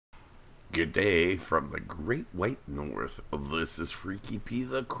Good day from the Great White North. This is Freaky P,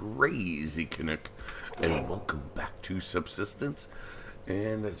 the Crazy Canuck, and welcome back to Subsistence.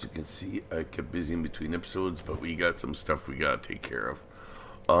 And as you can see, I kept busy in between episodes, but we got some stuff we gotta take care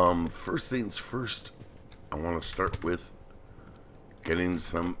of. First things first, I want to start with getting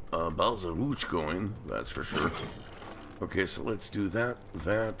some balls of hooch going. That's for sure. Okay, so let's do that.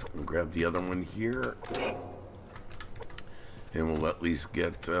 We'll grab the other one here. And we'll at least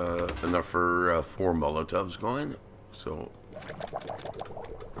get enough for 4 Molotovs going. So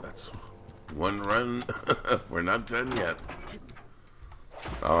that's one run. We're not done yet.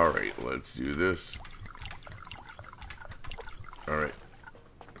 Alright, let's do this. Alright.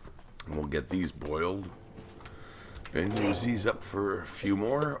 We'll get these boiled. And use these up for a few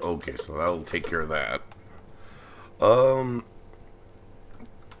more. Okay, so that'll take care of that.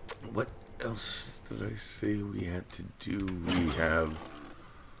 What else did I say we had to do? We have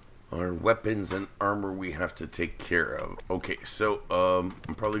our weapons and armor we have to take care of. Okay, so I'm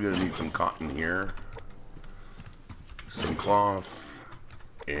probably going to need some cotton here, some cloth,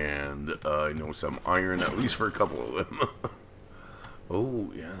 and I know some iron, at least for a couple of them.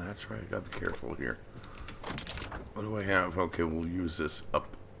 Oh, yeah, that's right. I got to be careful here. What do I have? Okay, we'll use this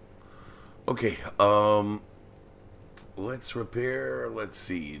up. Okay, let's repair, let's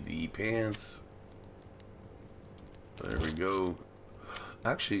see, the pants. There we go.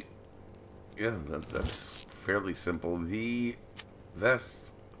 Actually, yeah, that's fairly simple. The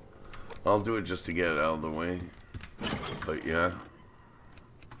vest, I'll do it just to get it out of the way. But yeah.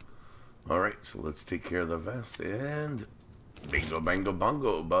 Alright, so let's take care of the vest. And bingo, bango,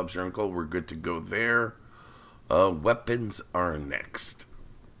 bongo. Bob's your uncle. We're good to go there. Weapons are next.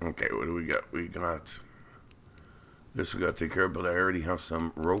 Okay, what do we got? We got this we got to take care of, but I already have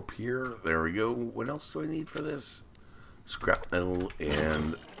some rope here. There we go. What else do I need for this? Scrap metal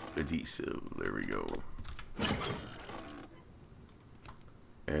and adhesive. There we go.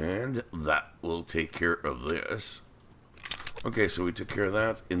 And that will take care of this. Okay, so we took care of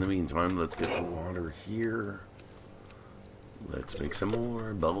that. In the meantime, let's get the water here. Let's make some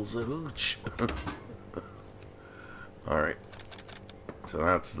more bubbles of hooch. Alright. So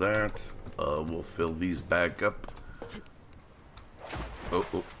that's that. We'll fill these back up.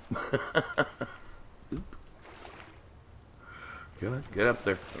 Oh. Oop. Get up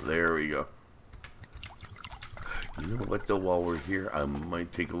there. There we go. You know what though, while we're here, I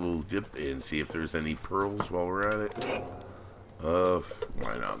might take a little dip and see if there's any pearls while we're at it.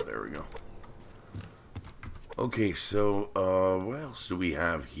 Why not? There we go. Okay, so, what else do we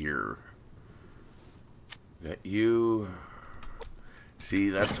have here? Got you. See,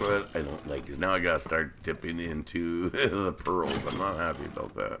 that's what I don't like, is now I gotta start dipping into the pearls. I'm not happy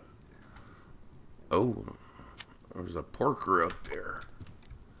about that. Oh, there's a porker up there.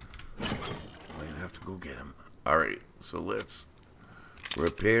 Might have to go get him. Alright, so let's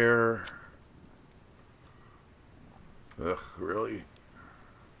repair. Ugh, really?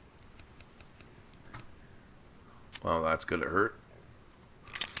 Well, that's gonna hurt.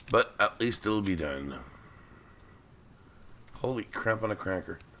 But at least it'll be done. Holy crap on a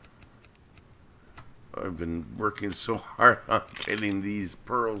cracker. I've been working so hard on getting these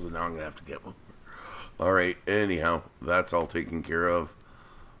pearls, and now I'm going to have to get one. Alright, anyhow, that's all taken care of.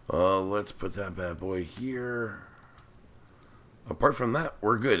 Let's put that bad boy here. Apart from that,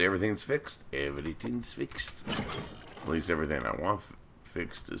 we're good. Everything's fixed. Everything's fixed. At least everything I want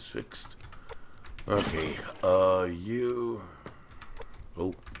fixed is fixed. Okay, you...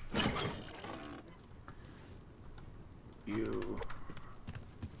 Oh. You.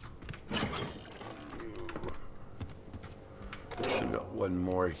 Still got one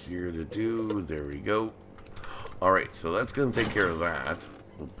more here to do. There we go. Alright, so that's going to take care of that.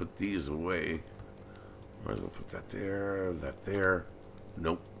 We'll put these away. Might as well put that there, that there.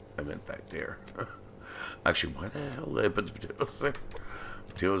 Nope, I meant that there. Actually, why the hell did I put the potatoes there?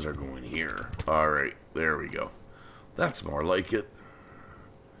 Potatoes are going here. Alright, there we go. That's more like it.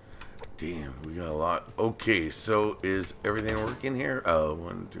 Damn, we got a lot. Okay, so is everything working here?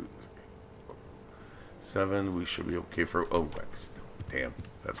 1, 2, 3, 4, 7. We should be okay for. Oh, damn,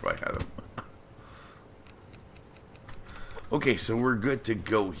 that's why I had them. Okay, so we're good to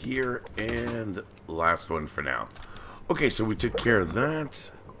go here, and last one for now. Okay, so we took care of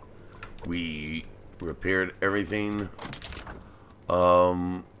that. We repaired everything.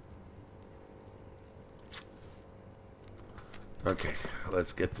 Okay,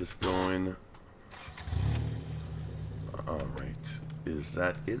 let's get this going. Alright, is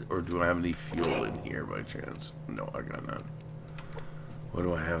that it? Or do I have any fuel in here by chance? No, I got none. What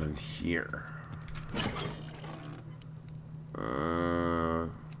do I have in here?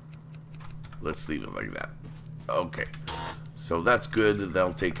 let's leave it like that. Okay. So that's good.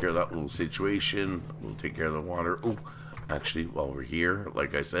 That'll take care of that little situation. We'll take care of the water. Oh, actually, while we're here,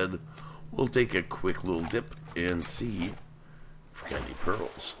 like I said, we'll take a quick little dip and see if we got any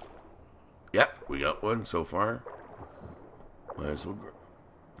pearls. Yep, we got one so far. Might as well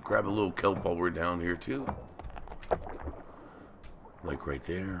grab a little kelp while we're down here too. Like right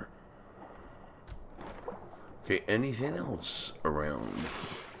there. Okay, anything else around?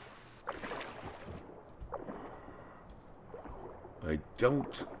 I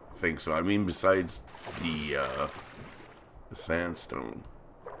don't think so. I mean, besides the sandstone.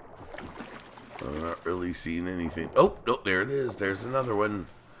 I'm not really seeing anything. Oh, no, there it is. There's another one.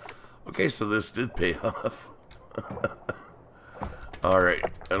 Okay, so this did pay off. Alright,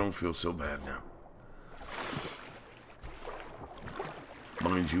 I don't feel so bad now.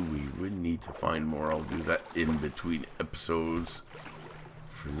 Mind you, we would need to find more. I'll do that in between episodes.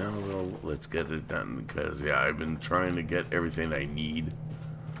 For now, though, let's get it done. Because, yeah, I've been trying to get everything I need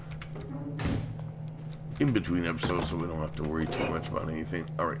in between episodes so we don't have to worry too much about anything.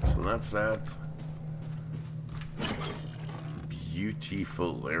 Alright, so that's that.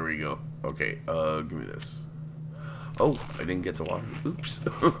 Beautiful. There we go. Okay, give me this. Oh, I didn't get the water. Oops.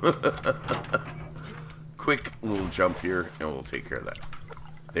 Quick little jump here, and we'll take care of that.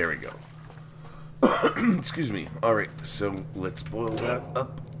 There we go. Excuse me. Alright, so let's boil that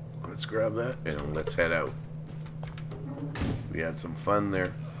up. Let's grab that, and let's head out. We had some fun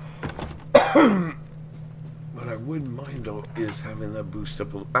there. What I wouldn't mind, though, is having that boost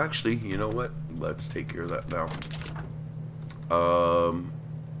up a little. Actually, you know what? Let's take care of that now.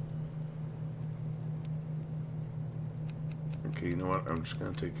 Okay, you know what? I'm just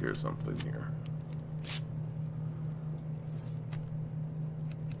going to take care of something here.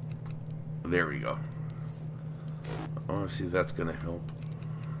 There we go. I want to see if that's going to help.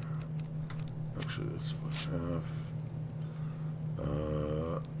 Actually, let's switch off.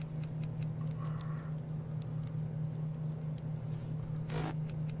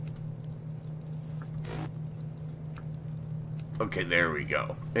 Okay, there we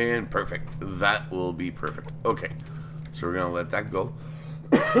go. And perfect. That will be perfect. Okay. So we're going to let that go.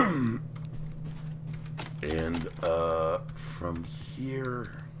 And from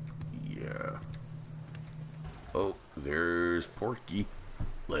here, yeah. Oh, there's Porky.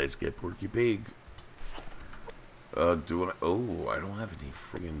 Let's get Porky Pig. Do I? Oh, I don't have any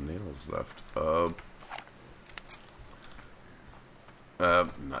friggin' nails left.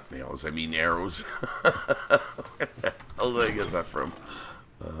 Not nails. I mean arrows. Where the hell did I get that from?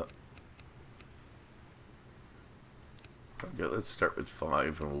 Okay, let's start with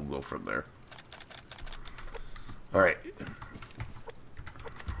 5 and we'll go from there. Alright.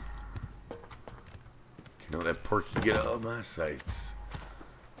 You know that Porky get out of my sights.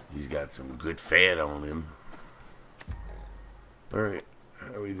 He's got some good fat on him. Alright,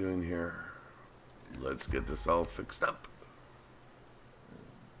 how are we doing here? Let's get this all fixed up.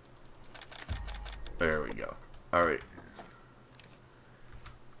 There we go. Alright.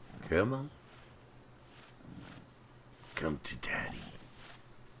 Come on. Come to daddy.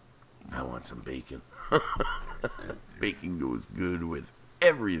 I want some bacon. Bacon goes good with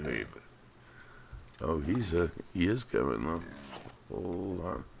everything. Oh, he is coming though. Hold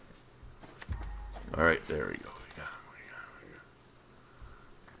on. Alright, there we go. We got him.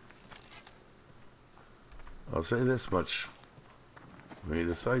 I'll say this much. When he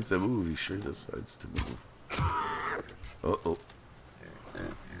decides to move, he sure decides to move. Uh-oh.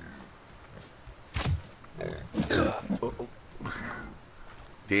 Uh-oh.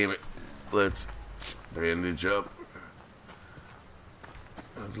 Damn it. Let's bandage up.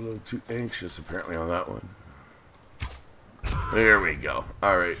 I was a little too anxious apparently on that one. There we go.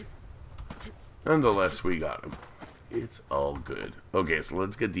 Alright. Nonetheless, we got him. It's all good. Okay, so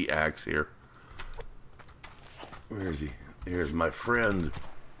let's get the axe here. Where is he? Here's my friend.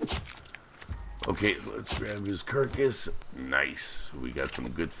 Okay, let's grab his carcass. Nice. We got some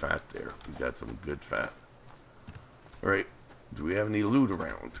good fat there. We got some good fat. Alright. Do we have any loot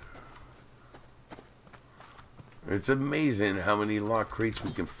around? It's amazing how many lock crates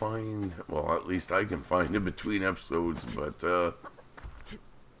we can find. Well, at least I can find in between episodes. But,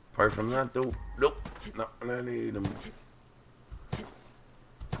 apart from that, though, nope. Not when I need them.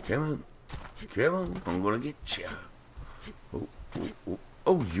 Come on. Come on. I'm gonna get you. Oh, oh, oh.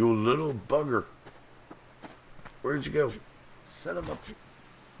 Oh, you little bugger. Where'd you go? Son of a...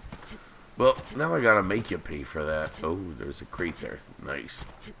 Well, now I gotta make you pay for that. Oh, there's a crate there. Nice.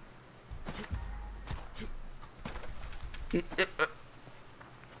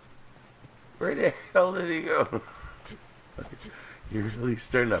 Where the hell did he go? You're really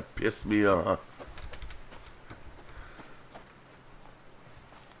starting to piss me off.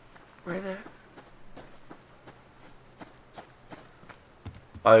 Where the...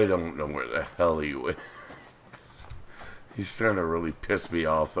 I don't know where the hell he went. He's starting to really piss me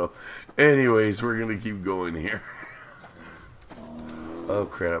off, though. Anyways, we're going to keep going here. Oh,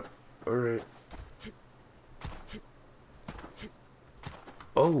 crap. Alright.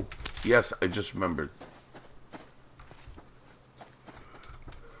 Oh, yes, I just remembered.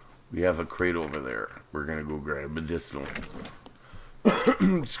 We have a crate over there. We're going to go grab medicinal.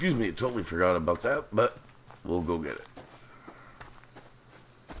 Excuse me, I totally forgot about that, but we'll go get it.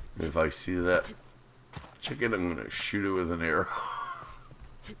 If I see that chicken, I'm going to shoot it with an arrow.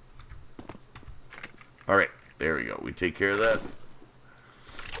 Alright, there we go. We take care of that.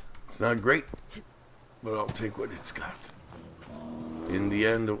 It's not great, but I'll take what it's got. In the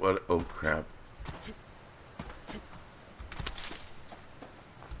end, what... Oh, crap.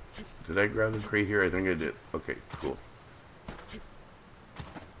 Did I grab the crate here? I think I did. Okay, cool.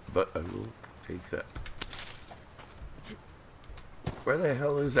 But I will take that. Where the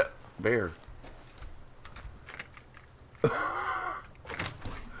hell is that bear?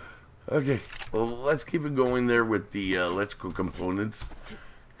 Okay, well, let's keep it going there with the electrical components.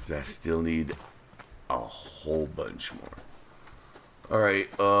 Because I still need a whole bunch more. Alright,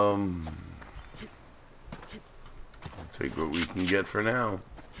 I'll take what we can get for now.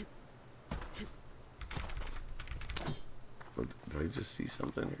 What, did I just see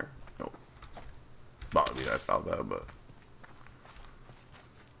something here? No. Well, I mean, I saw that, but...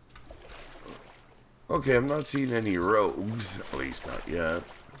 Okay, I'm not seeing any rogues. At least not yet.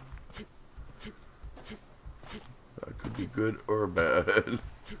 That could be good or bad.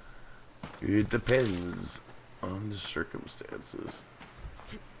 It depends on the circumstances.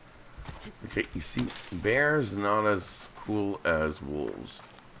 Okay, you see, bears not as cool as wolves.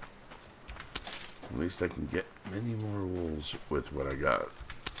 At least I can get many more wolves with what I got.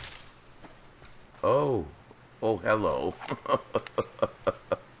 Oh. Oh, hello.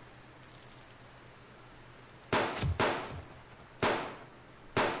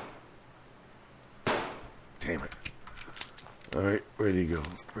 Damn it. Alright, where'd he go?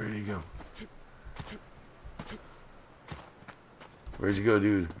 Where'd he go? Where'd you go,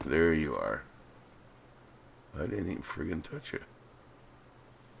 dude? There you are. I didn't even friggin' touch you.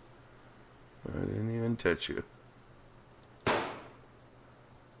 I didn't even touch you.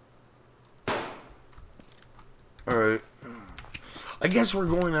 Alright. I guess we're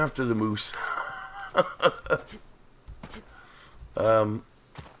going after the moose.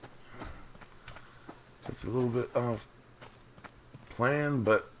 It's a little bit off plan,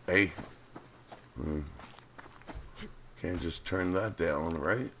 but hey. Can't just turn that down,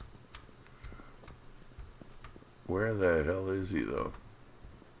 right? Where the hell is he, though?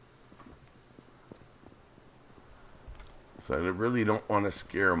 So I really don't want to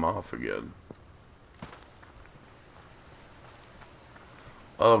scare him off again.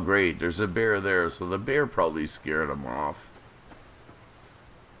 Oh, great. There's a bear there, so the bear probably scared him off.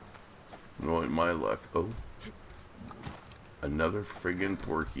 Knowing my luck. Oh. Another friggin'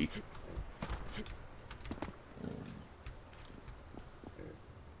 porky.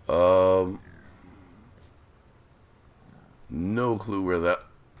 No clue where that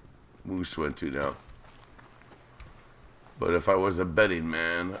moose went to now. But if I was a betting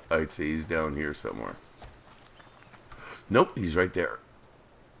man, I'd say he's down here somewhere. Nope, he's right there.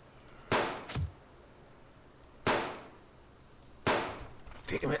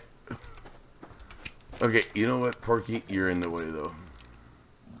 Damn it. Okay, you know what, Porky? You're in the way, though.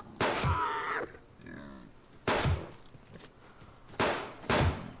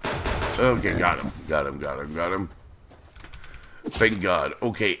 Okay, got him. Got him, got him, got him. Thank God.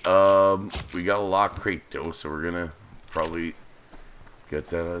 Okay, we got a lock crate, though, so we're gonna probably get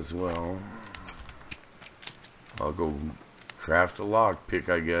that as well. I'll go craft a lock pick,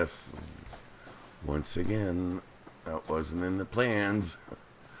 I guess. Once again, that wasn't in the plans.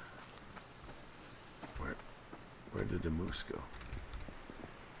 Where did the moose go?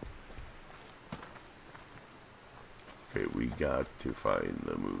 Okay, we got to find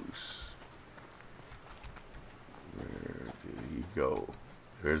the moose. Where did he go?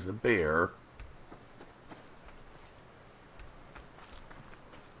 There's a bear.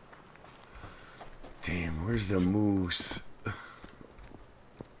 Damn, where's the moose?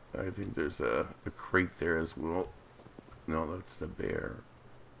 I think there's a crate there as well. No, that's the bear.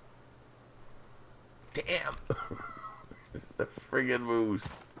 Damn! There's the friggin'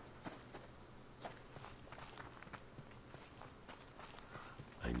 moose.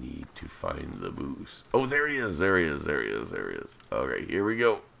 I need to find the moose. Oh, there he is. There he is. There he is. There he is. Okay, here we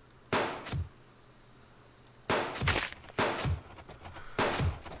go.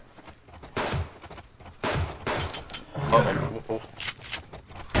 Oh.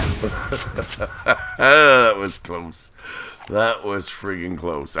 That was close. That was friggin'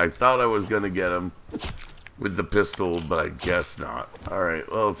 close. I thought I was going to get him with the pistol, but I guess not.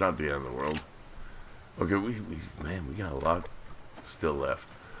 Alright, well, it's not the end of the world. Okay, man, we got a lot still left.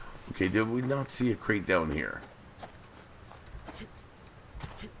 Okay, did we not see a crate down here?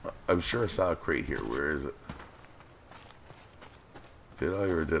 I'm sure I saw a crate here. Where is it? Did I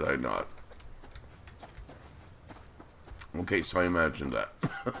or did I not? Okay, so I imagined that.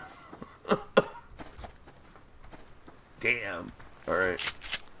 Damn. Alright.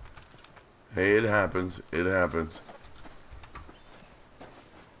 Hey, it happens. It happens.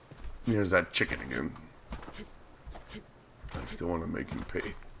 Here's that chicken again. I still want to make him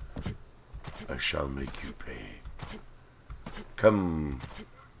pay. I shall make you pay. Come.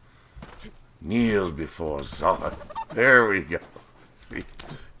 Kneel before Zod. There we go. See?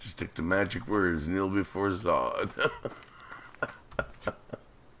 Just took the magic words. Kneel before Zod.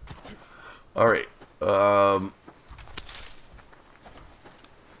 Alright.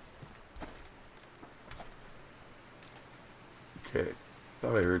 Okay.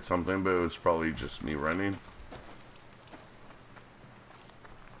 Thought I heard something, but it was probably just me running.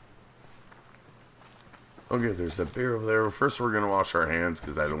 Okay, there's a bear over there. First, we're going to wash our hands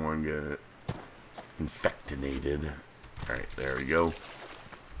because I don't want to get it infectinated. Alright, there we go.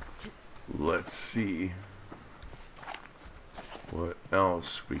 Let's see what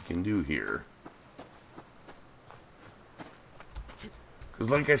else we can do here. Because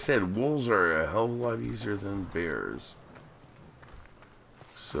like I said, wolves are a hell of a lot easier than bears.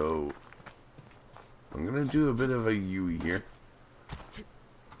 So, I'm going to do a bit of a Yui here.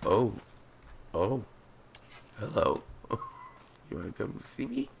 Oh. Oh. Hello. You want to come see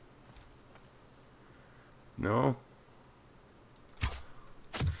me? No?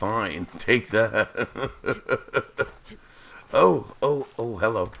 Fine. Take that. Oh,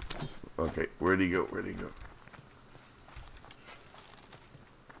 hello. Okay, where'd he go? Where'd he go?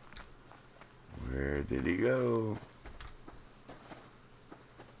 Where did he go?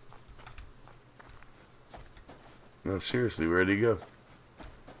 No, seriously, where'd he go?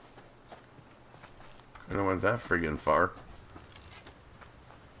 I don't want that friggin' far.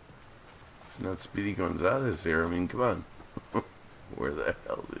 It's not Speedy Gonzalez here. I mean, come on. Where the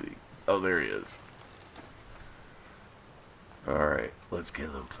hell did he? Oh, there he is. Alright, let's get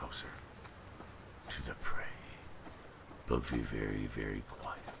a little closer to the prey. But be very, very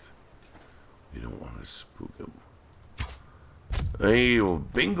quiet. We don't want to spook him. Hey,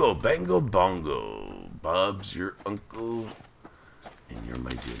 bingo, bango, bongo. Bob's your uncle, and you're my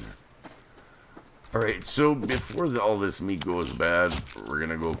dinner. Alright, so before all this meat goes bad, we're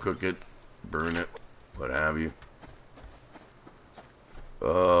gonna go cook it, burn it, what have you.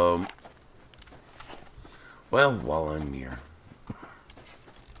 Well, while I'm here.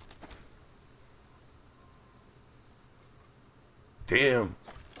 Damn.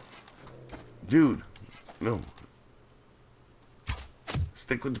 Dude, no.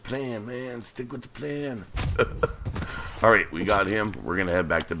 Stick with the plan, man. Stick with the plan. Alright, we got him. We're going to head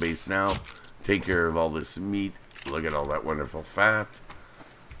back to base now. Take care of all this meat. Look at all that wonderful fat.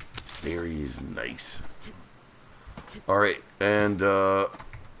 Very nice. Alright, and,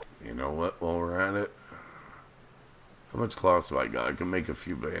 you know what? While we're at it. How much cloth do I got? I can make a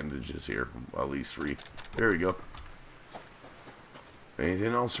few bandages here. Well, at least 3. There we go.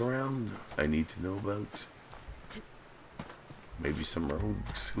 Anything else around I need to know about? Maybe some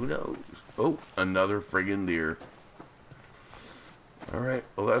rogues. Who knows? Oh, another friggin' deer. Alright,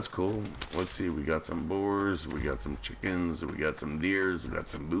 well that's cool. Let's see, we got some boars, we got some chickens, we got some deers, we got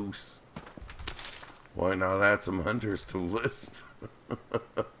some moose. Why not add some hunters to the list?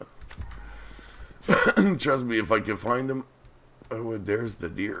 Trust me, if I can find them, I would. There's the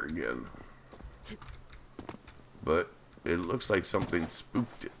deer again. But it looks like something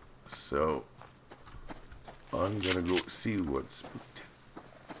spooked it. So I'm gonna go see what spooked it.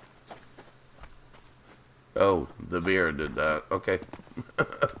 Oh, the bear did that. Okay.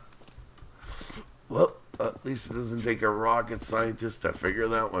 Well, at least it doesn't take a rocket scientist to figure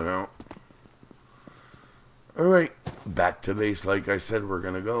that one out. Alright, back to base. Like I said, we're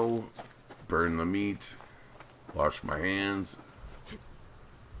gonna go burn the meat, wash my hands,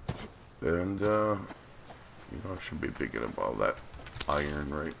 and you know, I should be picking up all that iron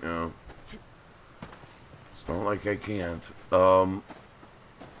right now. It's not like I can't.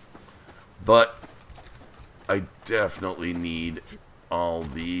 But I definitely need all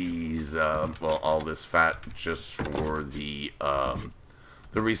these, well, all this fat just for the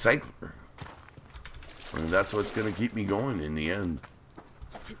recycler. And that's what's going to keep me going in the end.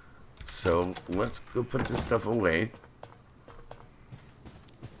 So let's go put this stuff away.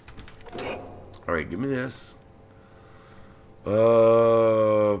 Alright, give me this.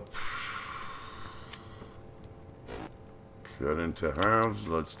 Cut into halves.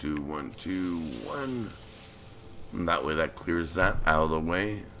 Let's do 1, 2, 1. And that way that clears that out of the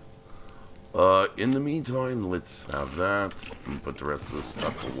way. In the meantime, let's have that. And put the rest of the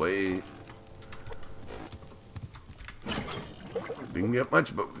stuff away. Didn't get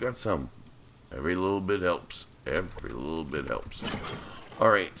much, but we got some. Every little bit helps. Every little bit helps.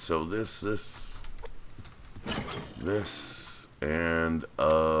 Alright, so this, and,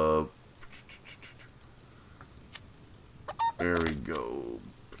 there we go.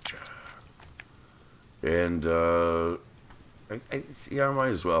 And, yeah, I might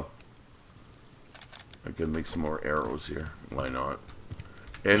as well. I can make some more arrows here. Why not?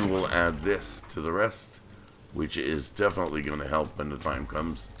 And we'll add this to the rest, which is definitely going to help when the time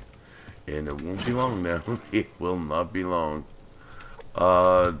comes. And it won't be long now. It will not be long.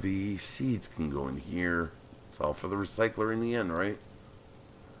 The seeds can go in here. It's all for the recycler in the end, right?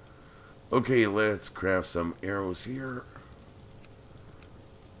 Okay, let's craft some arrows here.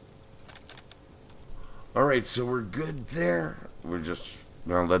 Alright, so we're good there. We're just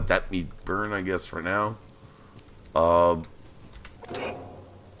gonna let that meat burn, I guess, for now. I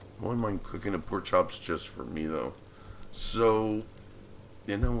wouldn't mind cooking the pork chops just for me, though. So,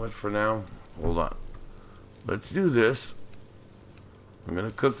 you know what, for now? Hold on. Let's do this. I'm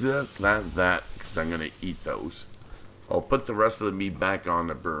gonna cook that, because I'm gonna eat those. I'll put the rest of the meat back on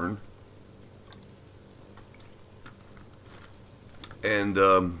the burn. And,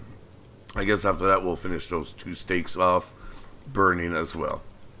 I guess after that we'll finish those 2 steaks off burning as well.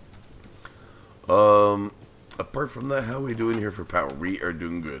 Apart from that, how are we doing here for power? We are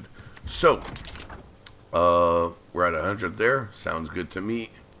doing good. So, we're at 100 there. Sounds good to me.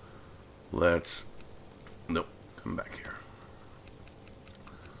 Let's, nope, come back here.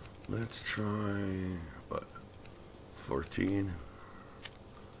 Let's try, what, 14.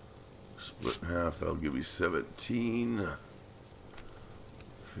 Split in half, that'll give me 17.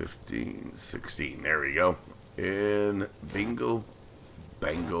 15, 16, there we go. And bingo,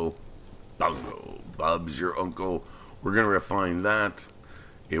 bango, bongo. Bob's your uncle. We're going to refine that.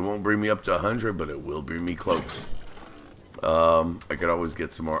 It won't bring me up to 100, but it will bring me close. I could always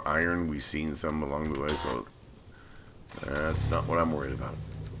get some more iron. We've seen some along the way, so that's not what I'm worried about.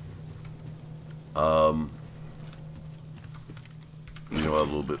 You know, a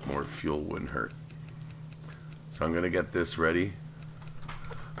little bit more fuel wouldn't hurt. So I'm going to get this ready.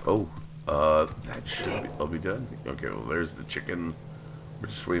 Oh, that should be, I'll be done. Okay, well, there's the chicken. We're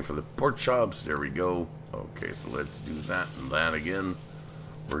just waiting for the pork chops. There we go. Okay, so let's do that and that again.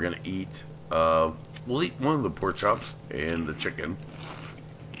 We're going to eat, we'll eat one of the pork chops and the chicken.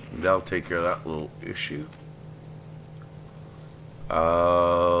 That'll take care of that little issue.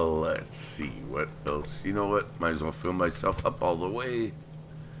 Let's see what else. You know what? Might as well fill myself up all the way.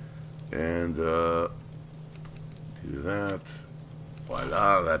 And, do that.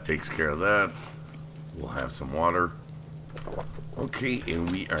 Voila, that takes care of that. We'll have some water. Okay, and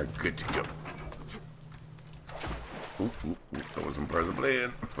we are good to go. Ooh, that wasn't part of the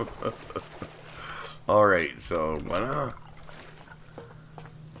plan. Alright, so voila.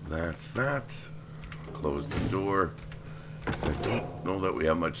 That's that. Close the door. I don't know that we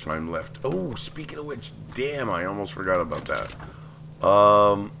have much time left. Oh, speaking of which, damn, I almost forgot about that.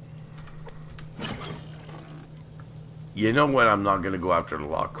 You know what? I'm not gonna go after the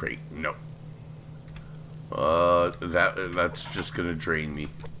lock crate. No. That's just gonna drain me.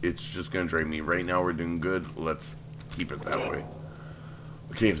 It's just gonna drain me. Right now we're doing good. Let's keep it that way.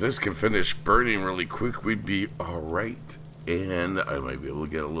 Okay, if this can finish burning really quick, we'd be alright. And I might be able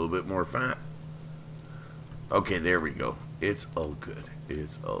to get a little bit more fat. Okay, there we go. It's all good.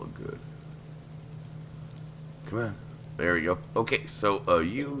 It's all good. Come on. There we go. Okay, so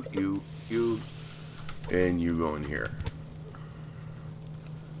you, and you go in here.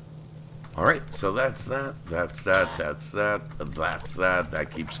 Alright, so that's that. That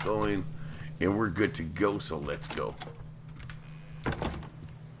keeps going. And we're good to go, so let's go.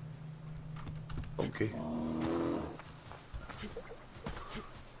 Okay.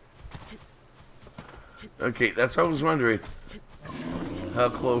 Okay, that's what I was wondering. How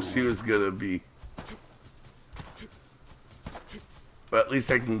close he was gonna be. But at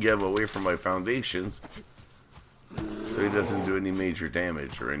least I can get him away from my foundations. So he doesn't do any major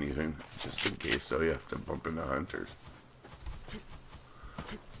damage or anything. Just in case, though, you have to bump into hunters.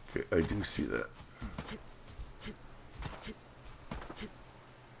 Okay, I do see that.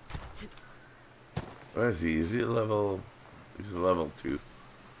 What is he? Is he a level? He's a level 2.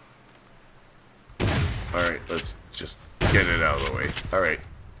 Alright, let's just get it out of the way. Alright.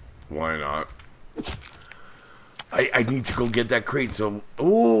 Why not? I need to go get that crate, so...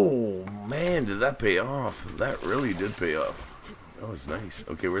 Oh, man, did that pay off? That really did pay off. That was nice.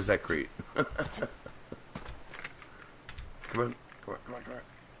 Okay, where's that crate? Come on. Come on, come on, come on.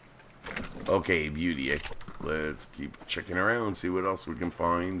 Okay, beauty. Let's keep checking around, see what else we can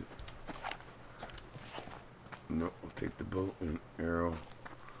find. No, we'll take the boat and arrow.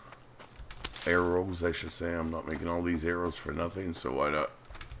 Arrows, I should say. I'm not making all these arrows for nothing, so why not?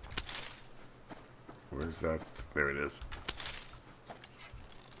 Where's that? There it is.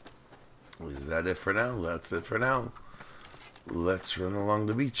 Is that it for now? That's it for now. Let's run along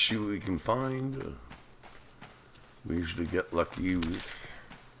the beach, see what we can find. We usually get lucky with...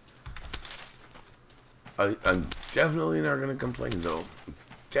 I'm definitely not going to complain, though.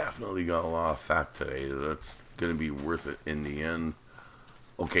 Definitely got a lot of fat today. That's going to be worth it in the end.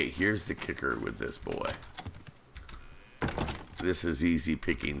 Okay, here's the kicker with this boy. This is easy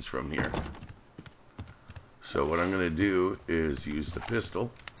pickings from here. So what I'm going to do is use the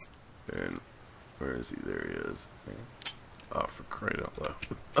pistol. And where is he? There he is. Oh, for crying out loud.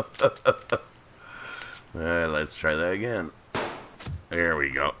 Alright, let's try that again. There we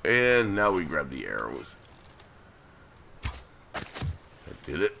go. And now we grab the arrows. That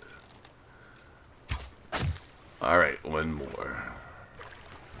did it. Alright, one more.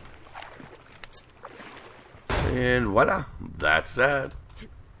 And voila. That's that.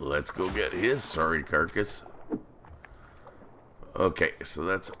 Let's go get his sorry carcass. Okay, so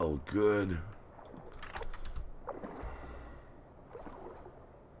that's all good.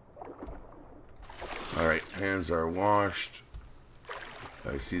 Alright, hands are washed.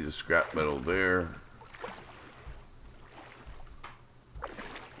 I see the scrap metal there.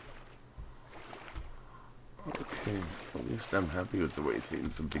 Okay, at least I'm happy with the way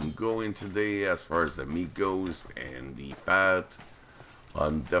things have been going today as far as the meat goes and the fat.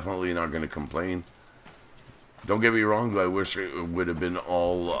 I'm definitely not going to complain. Don't get me wrong, I wish it would have been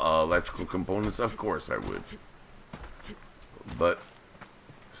all electrical components. Of course I would. But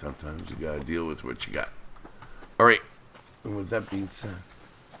sometimes you gotta deal with what you got. Alright, and with that being said,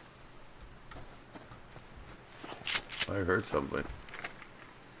 I heard something.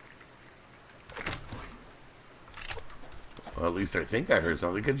 Well, at least I think I heard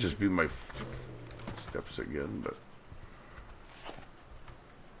something. It could just be my steps again, but...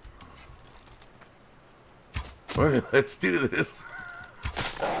 Well, let's do this.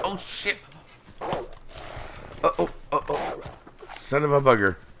 Oh, shit. Uh-oh, uh-oh. Son of a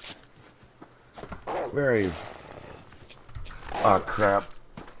bugger. Where are you? Oh, crap.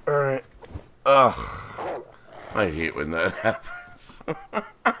 Alright. Ugh. I hate when that happens.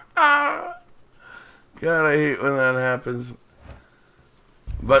 God, I hate when that happens.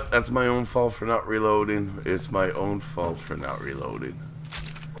 But that's my own fault for not reloading. It's my own fault for not reloading.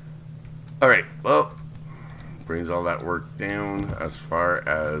 Alright, well... brings all that work down as far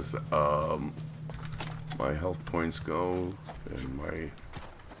as my health points go and my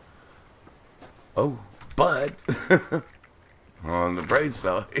but on the bright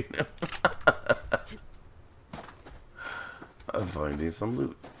side I'm finding some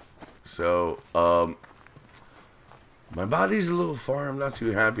loot. So my body's a little far. I'm not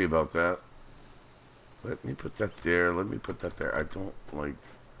too happy about that. Let me put that there. Let me put that there. I don't like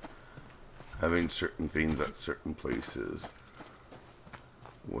having certain things at certain places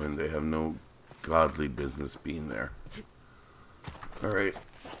when they have no godly business being there. Alright.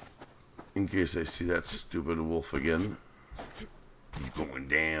 In case I see that stupid wolf again. He's going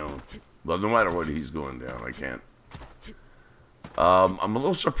down. Well, no matter what, he's going down. I can't. I'm a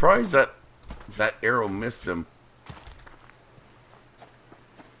little surprised that that arrow missed him.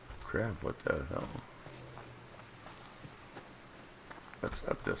 Crap, what the hell? That's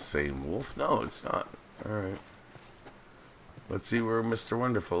not the same wolf. No, it's not. Alright. Let's see where Mr.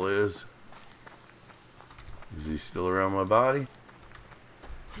 Wonderful is. Is he still around my body?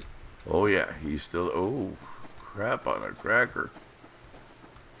 Oh, yeah. He's still... Oh, crap on a cracker.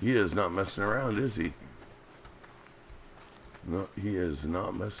 He is not messing around, is he? No, he is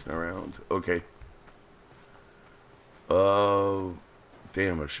not messing around. Okay. Oh,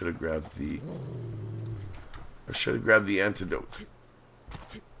 damn. I should have grabbed the... I should have grabbed the antidote.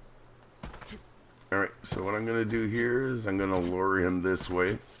 Alright, so what I'm going to do here is I'm going to lure him this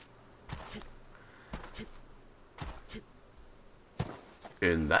way.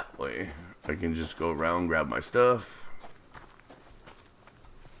 And that way, I can just go around, grab my stuff.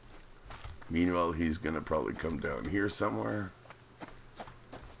 Meanwhile, he's going to probably come down here somewhere.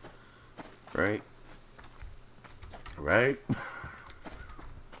 Right? Right?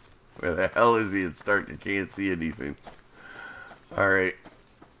 Where the hell is he? It's dark. I can't see anything. Alright.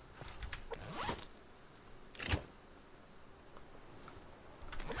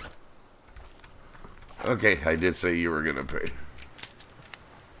 Okay, I did say you were going to pay.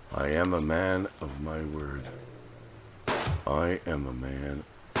 I am a man of my word. I am a man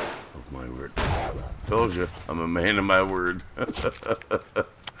of my word. Told you, I'm a man of my word.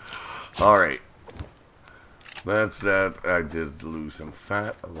 Alright. That's that. I did lose some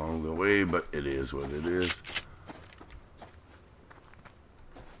fat along the way, but it is what it is.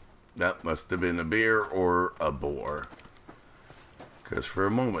 That must have been a bear or a boar. Because for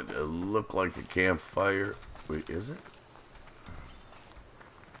a moment, it looked like a campfire. Wait, is it?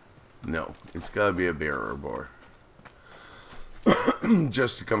 No, it's got to be a bear or a boar.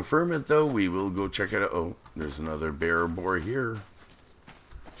 Just to confirm it, though, we will go check it out. Oh, there's another bear or boar here.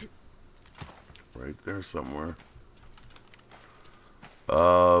 Right there somewhere.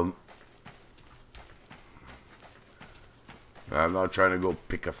 I'm not trying to go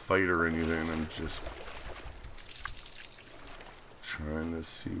pick a fight or anything. I'm just trying to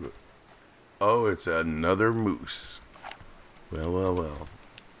see what... Oh, it's another moose. Well, well, well.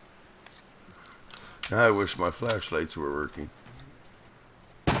 I wish my flashlights were working.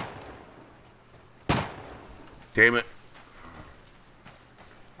 Damn it.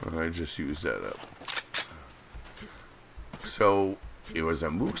 I just used that up. So, it was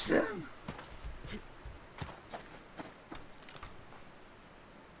a moose then?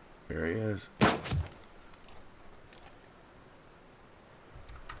 There he is.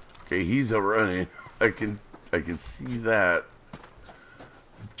 Okay, he's a running. I can see that.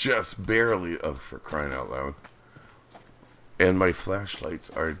 Just barely. Oh, for crying out loud. And my flashlights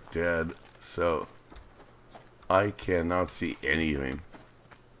are dead, so I cannot see anything.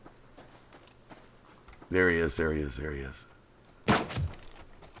 There he is, there he is, there he is.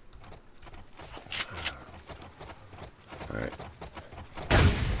 Alright.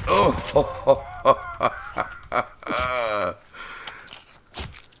 Oh!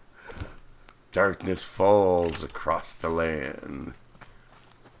 Darkness falls across the land.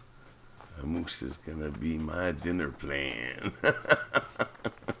 A moose is gonna be my dinner plan.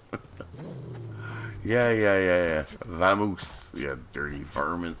 Yeah. Vamoose. Yeah, dirty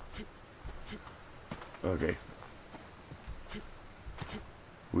varmint. Okay.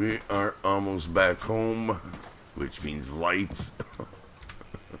 We are almost back home, which means lights.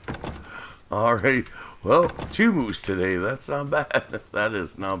 Alright. Well, 2 moose today. That's not bad. That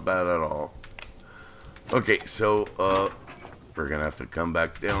is not bad at all. Okay, so, we're gonna have to come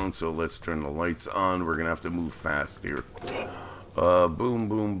back down, so let's turn the lights on. We're gonna have to move fast here. Boom,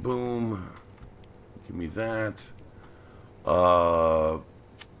 boom, boom. Give me that. Cut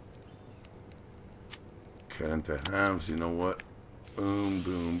into halves, you know what? Boom,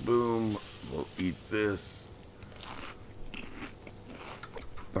 boom, boom. We'll eat this.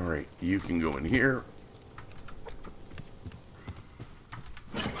 Alright, you can go in here.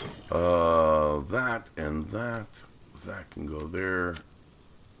 That and that. That can go there.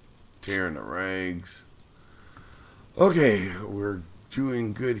 Tearing the rags. Okay, we're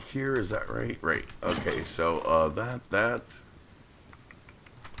doing good here. Is that right? Right. Okay, so that,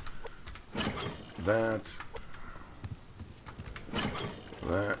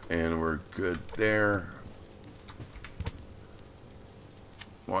 and we're good there.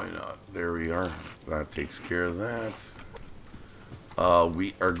 Why not? There we are. That takes care of that.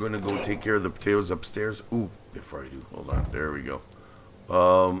 We are going to go take care of the potatoes upstairs. Ooh, before I do, hold on. There we go.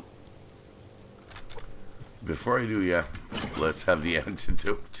 Before I do, yeah, let's have the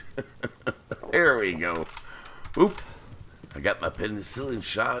antidote. There we go. Oop. I got my penicillin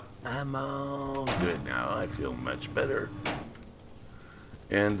shot. I'm all good now. I feel much better.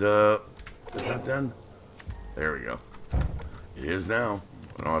 And, is that done? There we go. It is now.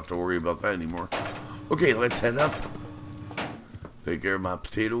 I don't have to worry about that anymore. Okay, let's head up. Take care of my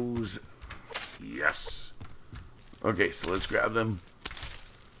potatoes. Yes. Okay, so let's grab them.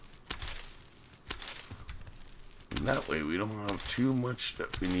 And that way we don't have too much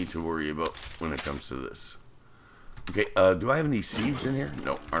that we need to worry about when it comes to this. Okay, do I have any seeds in here?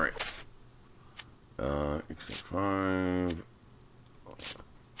 No, alright. X5.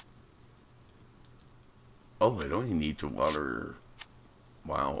 Oh, I don't even need to water.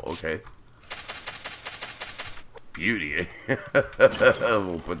 Wow, okay. Beauty.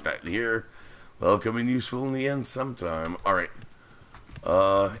 We'll put that in here. They'll come in useful in the end sometime. Alright.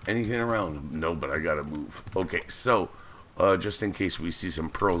 Anything around? No, but I gotta move. Okay, so just in case we see some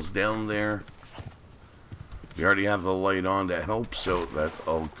pearls down there. We already have the light on to help, so that's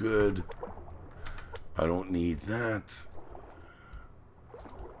all good. I don't need that.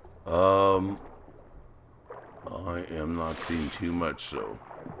 I am not seeing too much, so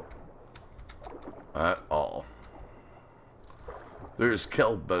at all. There's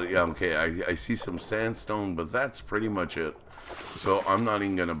kelp, but yeah, okay, I see some sandstone, but that's pretty much it. So I'm not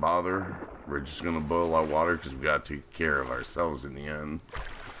even gonna bother. We're just gonna boil our water because we gotta take care of ourselves in the end.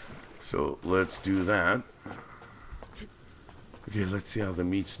 So let's do that. Okay, let's see how the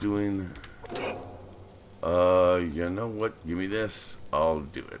meat's doing. You know what? Give me this. I'll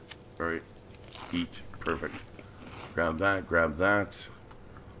do it. Alright. Eat. Perfect. Grab that. Grab that.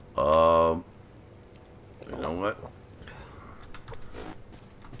 You know what?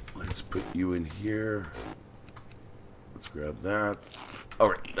 Let's put you in here. Let's grab that.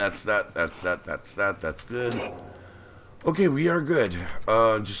 Alright. That's that. That's that. That's that. That's good. Okay, we are good.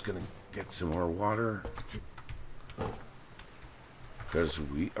 Just gonna get some more water. Because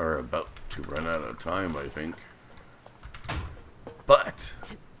we are about to run out of time, I think. But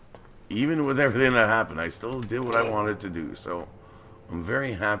even with everything that happened, I still did what I wanted to do. So I'm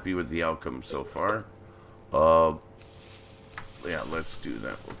very happy with the outcome so far. Yeah, let's do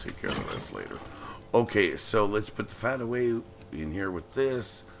that. We'll take care of this later. Okay, so let's put the fat away in here with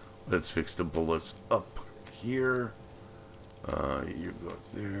this. Let's fix the bullets up here. You go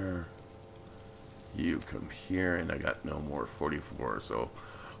there. You come here, and I got no more 44, so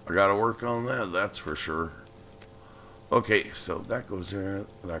I gotta work on that, that's for sure. Okay, so that goes there,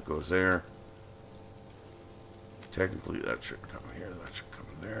 that goes there. Technically, that should come here, that should come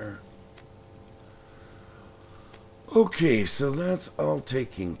there. Okay, so that's all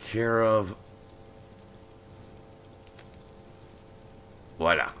taken care of.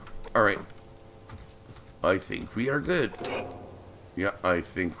 Voila. Alright. I think we are good. Yeah, I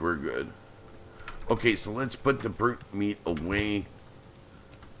think we're good. Okay, so let's put the burnt meat away.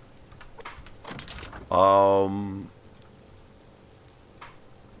 I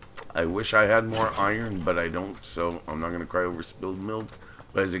wish I had more iron, but I don't, so I'm not going to cry over spilled milk.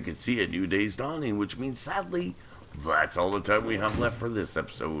 But as you can see, a new day's dawning, which means, sadly, that's all the time we have left for this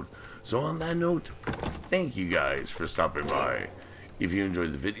episode. So on that note, thank you guys for stopping by. If you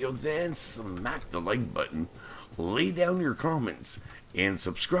enjoyed the video, then smack the like button, lay down your comments, and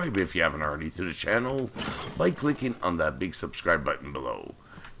subscribe if you haven't already to the channel by clicking on that big subscribe button below.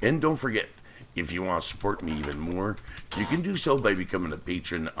 And don't forget, if you want to support me even more, you can do so by becoming a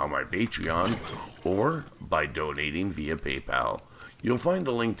patron on my Patreon or by donating via PayPal. You'll find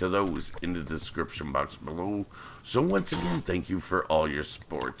a link to those in the description box below. So once again, thank you for all your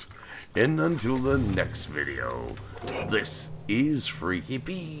support. And until the next video, this is Freaky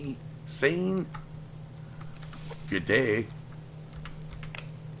P saying good day.